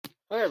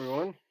Hi,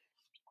 everyone.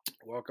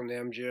 Welcome to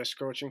MGS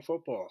Coaching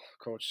Football.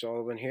 Coach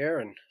Sullivan here.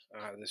 And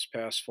this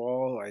past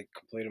fall, I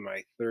completed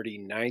my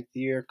 39th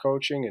year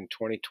coaching in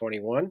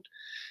 2021.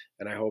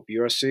 And I hope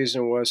your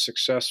season was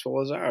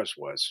successful as ours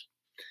was.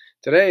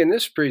 Today, in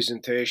this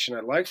presentation,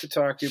 I'd like to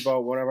talk to you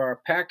about one of our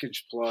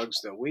package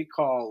plugs that we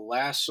call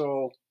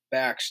Lasso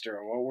Baxter.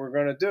 And what we're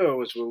going to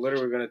do is we're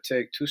literally going to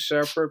take two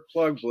separate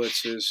plug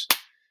blitzes,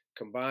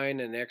 combine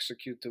and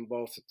execute them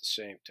both at the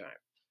same time.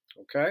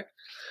 Okay?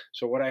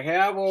 So what I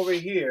have over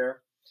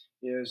here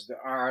is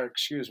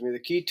the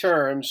key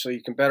terms, so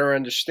you can better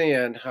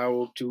understand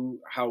how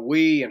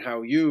we and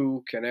how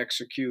you can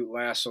execute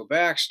Lasso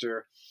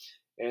Baxter.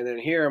 And then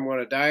here I'm going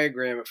to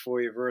diagram it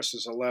for you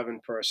versus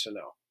 11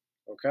 personnel.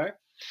 Okay?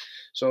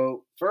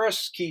 So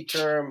first key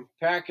term,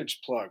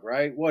 package plug,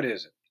 right? What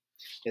is it?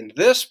 In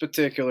this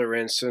particular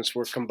instance,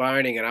 we're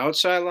combining an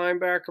outside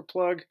linebacker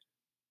plug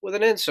with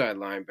an inside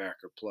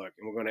linebacker plug,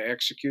 and we're going to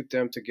execute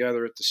them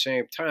together at the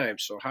same time.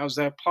 So how's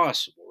that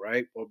possible,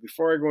 right? Well,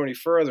 before I go any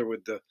further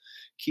with the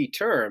key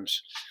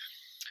terms,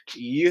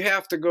 you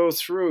have to go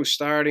through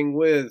starting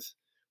with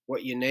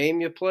what you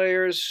name your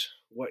players,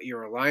 what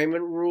your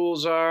alignment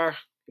rules are,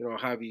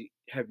 have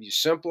you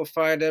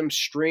simplified them,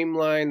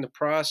 streamlined the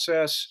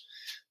process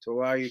to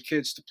allow your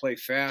kids to play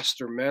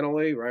faster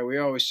mentally, right? We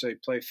always say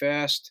play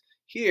fast.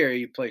 Here,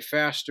 you play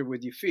faster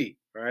with your feet,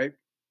 right?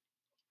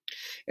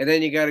 And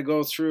then you got to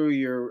go through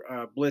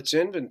your blitz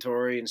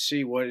inventory and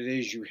see what it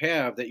is you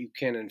have that you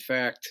can, in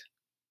fact,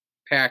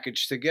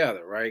 package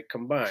together, right?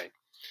 Combine.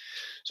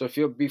 So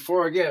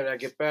before again, I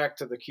get back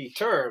to the key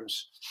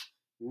terms,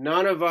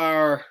 none of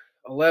our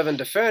 11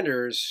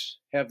 defenders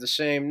have the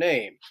same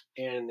name.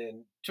 And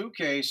in two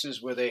cases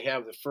where they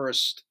have the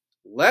first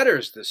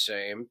letters the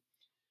same,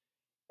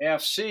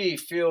 FC,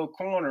 field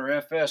corner,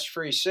 FS,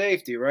 free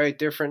safety, right?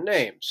 Different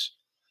names.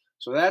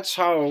 So that's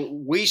how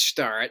we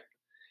start.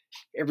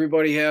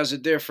 Everybody has a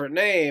different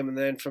name, and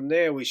then from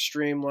there we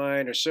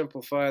streamline or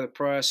simplify the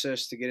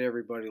process to get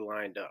everybody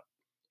lined up.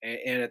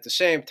 And at the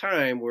same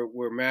time,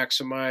 we're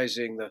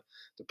maximizing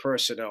the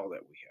personnel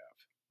that we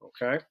have.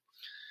 Okay?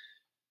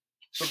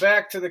 So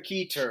back to the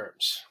key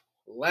terms.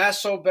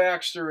 Lasso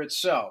Baxter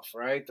itself,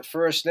 right? The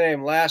first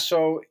name,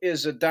 Lasso,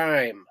 is a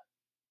dime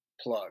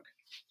plug.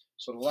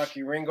 So the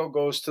Lucky Ringo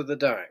goes to the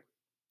dime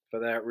for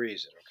that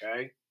reason,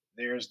 okay?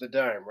 There's the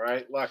dime,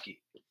 right?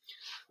 Lucky.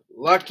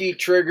 Lucky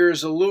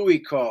triggers a Louis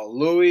call.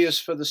 Louis is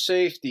for the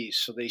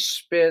safeties, so they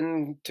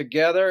spin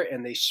together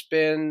and they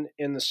spin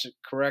in the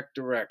correct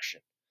direction.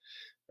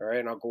 All right,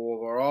 and I'll go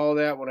over all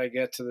that when I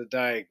get to the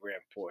diagram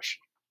portion.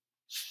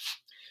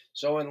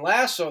 So in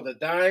Lasso, the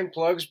dime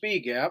plugs B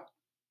gap.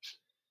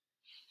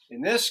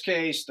 In this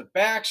case, the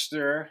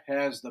Baxter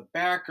has the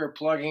backer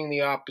plugging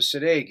the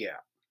opposite A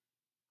gap.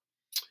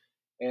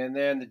 And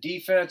then the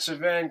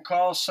defensive end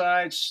call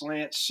side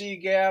slants C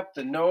gap,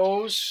 the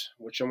nose,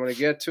 which I'm going to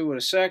get to in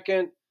a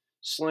second,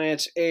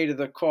 slants A to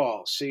the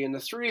call. See, in the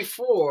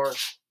 3-4,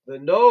 the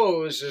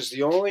nose is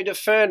the only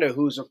defender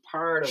who's a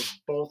part of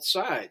both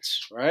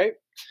sides, right?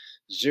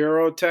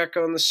 Zero tech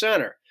on the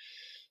center.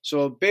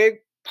 So a big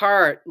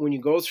part when you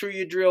go through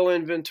your drill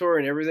inventory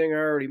and everything I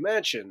already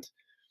mentioned,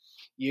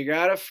 you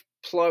got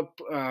to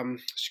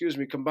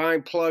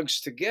combine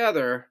plugs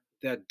together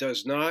that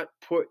does not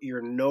put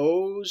your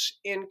nose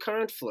in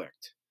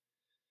conflict.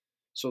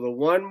 So the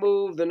one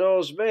move the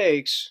nose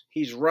makes,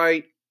 he's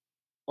right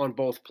on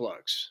both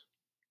plugs.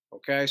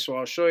 Okay, so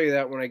I'll show you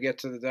that when I get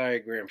to the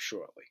diagram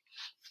shortly.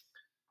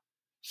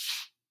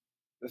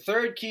 The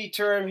third key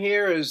term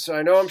here is,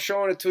 I know I'm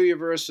showing it to you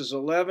versus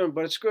 11,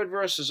 but it's good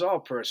versus all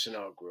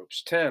personnel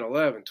groups. 10,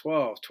 11,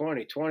 12,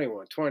 20,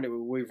 21, 20.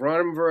 We've run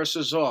them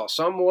versus all.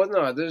 Some more than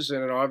others,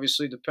 and it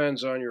obviously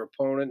depends on your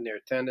opponent and their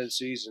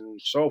tendencies and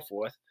so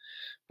forth.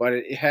 But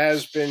it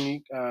has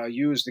been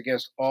used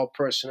against all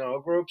personnel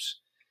groups.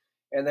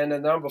 And then the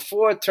number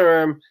 4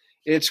 term,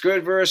 it's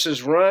good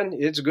versus run,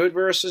 it's good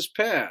versus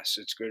pass,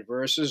 it's good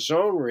versus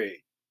zone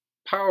read,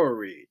 power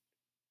read,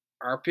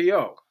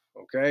 RPO.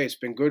 Okay, it's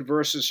been good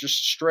versus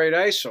just a straight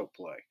ISO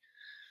play.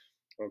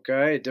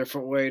 Okay, a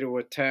different way to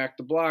attack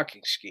the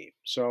blocking scheme.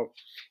 So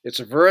it's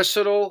a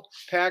versatile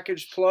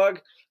package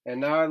plug, and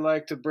now I'd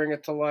like to bring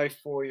it to life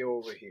for you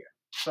over here.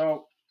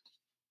 So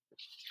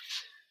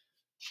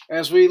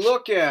as we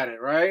look at it,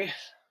 right,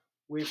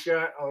 we've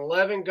got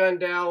 11 gun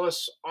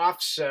Dallas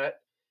offset,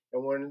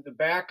 and when the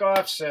back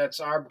offsets,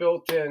 our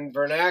built-in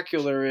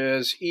vernacular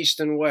is east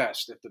and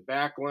west. If the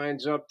back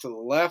lines up to the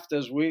left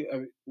as we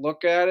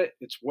look at it,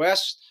 it's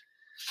west.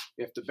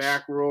 If the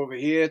back were over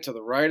here to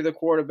the right of the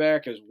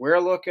quarterback as we're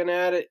looking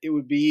at it, it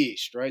would be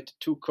east, right? The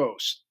two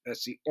coasts.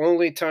 That's the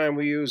only time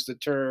we use the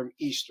term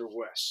east or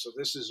west. So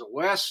this is a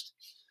west,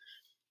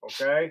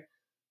 okay?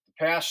 The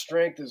pass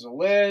strength is a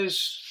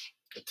Liz.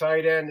 The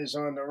tight end is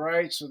on the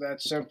right, so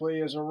that simply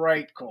is a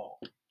right call.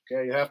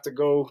 Okay, you have to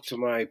go to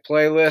my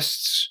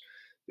playlists.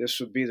 This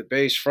would be the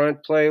base front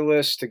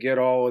playlist to get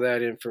all of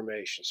that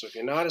information. So if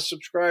you're not a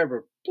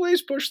subscriber,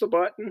 please push the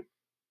button.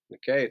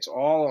 Okay, it's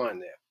all on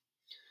there.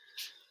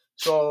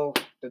 So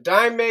the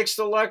dime makes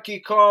the lucky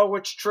call,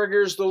 which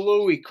triggers the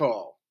Louis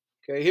call.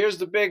 Okay, here's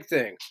the big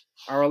thing.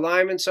 Our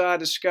alignments are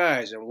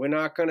disguised, and we're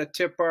not going to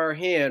tip our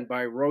hand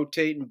by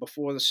rotating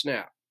before the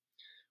snap.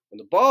 When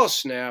the ball is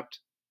snapped,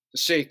 the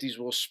safeties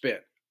will spin.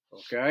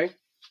 Okay?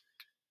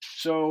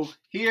 So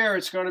here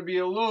it's going to be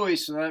a Louis,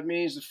 so that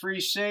means the free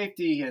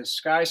safety has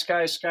sky,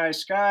 sky, sky,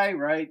 sky,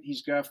 right?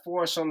 He's got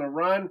force on the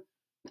run,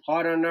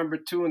 hot on number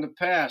 2 in the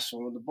pass. So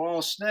when the ball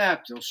is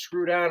snapped, he'll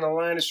screw down the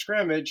line of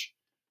scrimmage,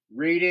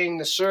 reading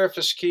the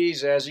surface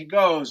keys as he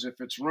goes. If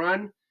it's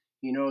run,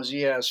 he knows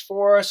he has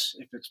force.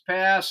 If it's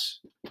pass,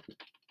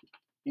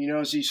 he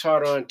knows he's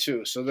hot on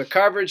 2. So the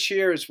coverage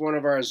here is one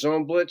of our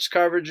zone blitz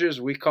coverages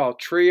we call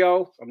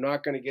trio. I'm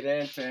not going to get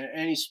into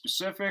any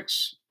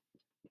specifics.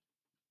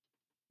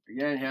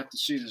 Again, you have to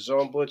see the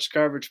zone blitz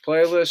coverage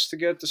playlist to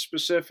get the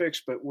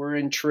specifics, but we're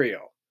in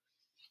trio.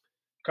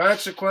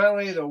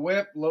 Consequently, the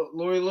whip,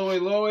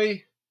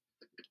 Louis,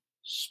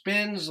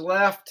 spins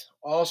left,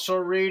 also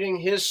reading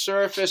his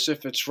surface.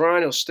 If it's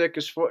run, he'll stick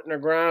his foot in the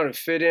ground and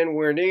fit in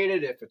where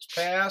needed. If it's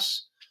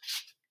pass,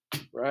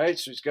 right,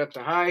 so he's got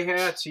the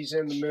hi-hats, he's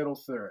in the middle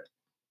third.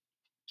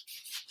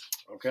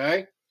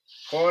 Okay?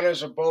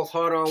 Corners are both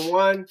hot on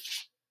 1.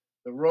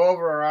 The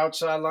rover, our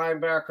outside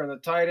linebacker on the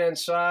tight end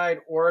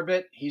side,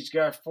 orbit, he's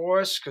got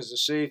force because the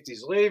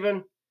safety's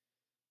leaving,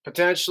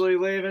 potentially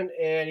leaving,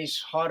 and he's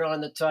hot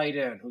on the tight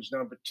end, who's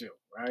number 2,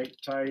 right?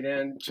 Tight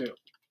end 2.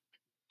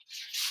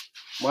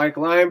 Mike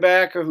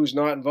linebacker, who's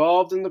not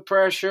involved in the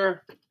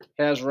pressure,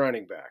 has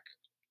running back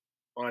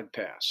on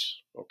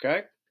pass,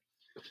 okay?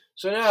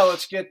 So now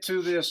let's get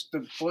to the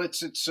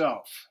blitz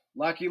itself.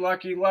 Lucky.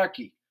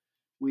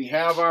 We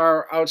have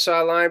our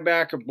outside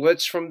linebacker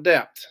blitz from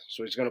depth.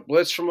 So he's going to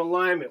blitz from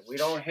alignment. We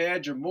don't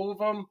hedge or move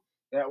him.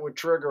 That would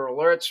trigger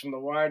alerts from the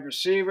wide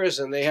receivers,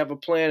 and they have a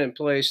plan in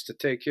place to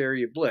take care of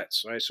your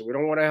blitz, right? So we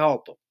don't want to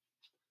help them.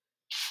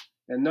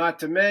 And not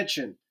to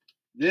mention,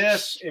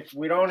 this, if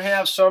we don't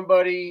have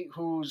somebody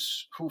who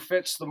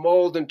fits the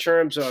mold in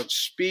terms of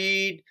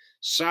speed,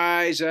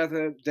 size,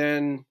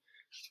 then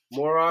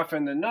more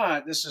often than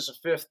not, this is a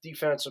 5th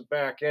defensive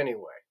back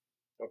anyway.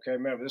 Okay,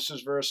 remember, this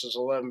is versus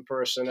 11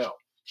 personnel.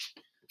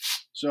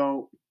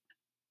 So,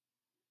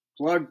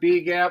 plug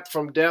B gap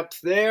from depth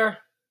there.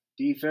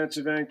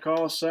 Defensive end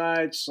call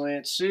side,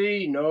 slant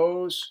C,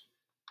 nose.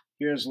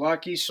 Here's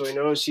Lucky, so he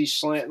knows he's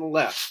slanting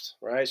left,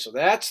 right? So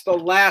that's the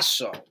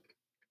Lasso.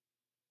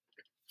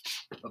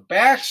 The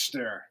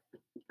Baxter,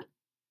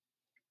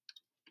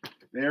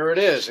 there it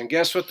is. And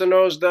guess what the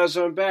nose does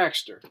on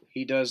Baxter?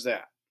 He does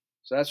that.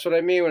 So that's what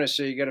I mean when I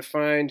say you got to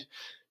find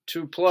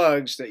 2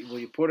 plugs that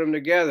when you put them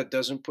together, it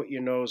doesn't put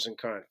your nose in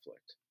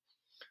conflict.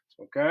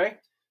 Okay?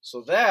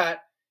 So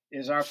that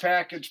is our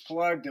package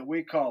plug that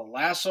we call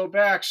Lasso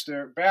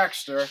Baxter.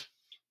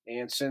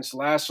 And since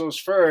Lasso's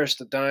first,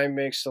 the dime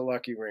makes the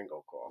lucky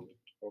Ringo call.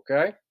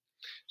 Okay?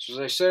 So as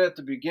I said at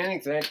the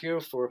beginning, thank you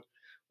for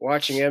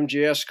watching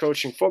MJS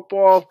Coaching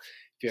Football.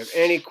 If you have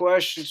any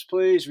questions,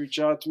 please reach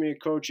out to me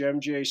at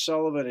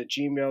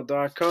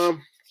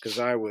CoachMJSullivan@gmail.com because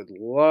I would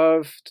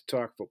love to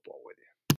talk football.